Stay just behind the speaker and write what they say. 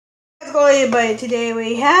let's go everybody. Today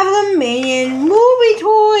we have the Minion movie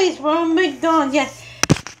toys from McDonald's. Yes,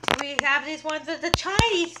 we have this one for the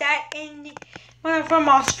Chinese set and the one from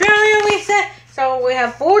Australia we set. So we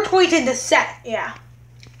have 4 toys in the set, yeah.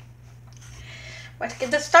 Let's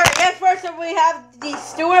get this started. Yes, first up we have the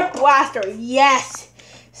Stuart Blaster. Yes,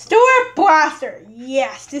 Stuart Blaster.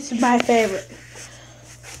 Yes, this is my favorite.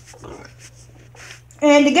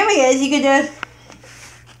 And the gimmick is you can just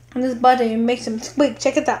on this button and make some squeak.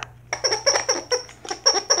 Check it out.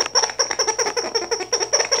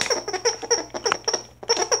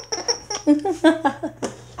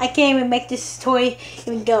 I can't even make this toy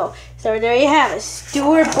even go. So there you have it,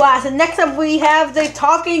 Stuart Blast. And next up we have the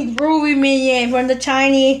talking groovy minion from the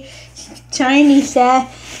Chinese set.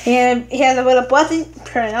 And he has a little button.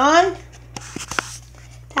 Turn it on.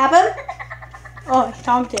 Tap him. Oh, he's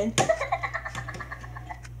talking.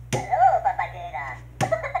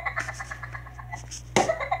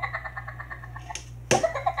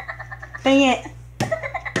 Dang it.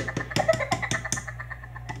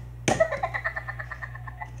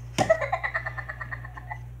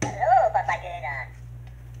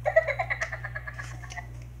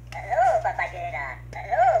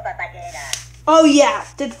 Oh yeah,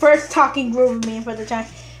 the first talking groove meme for the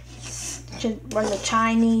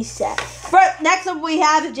Chinese set. But next up we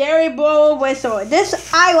have the Jerry Blow Whistle.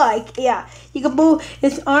 This I like. Yeah, you can blow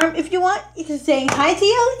his arm if you want. You can say hi to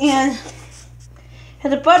you and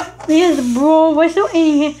has a button. Here's a blow whistle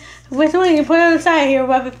and you can whistle and you put it on the side here.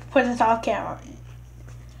 We'll put this off camera.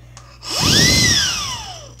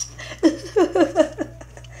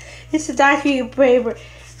 This is actually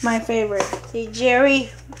my favorite. The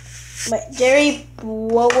Jerry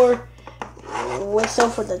Blower Whistle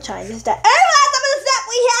for the Chinese set. And last up in the set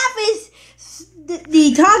we have is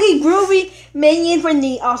the talking groovy minion from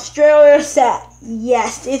the Australia set.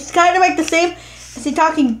 Yes, it's kind of like the same as the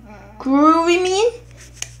talking groovy minion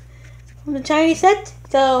from the Chinese set.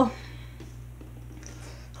 So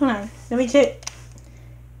hold on, let me check.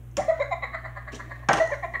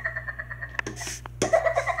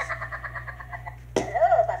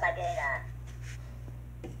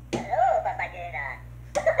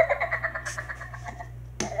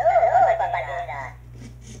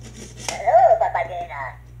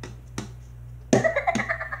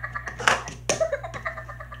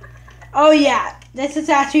 Oh yeah, this is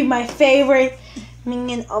actually my favorite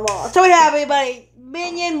minion of all. So yeah, everybody,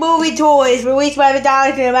 Minion movie toys released by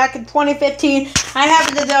McDonald's back in 2015. I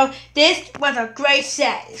happen to know this was a great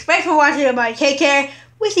set. Thanks for watching, everybody. Take care.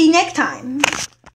 We'll see you next time.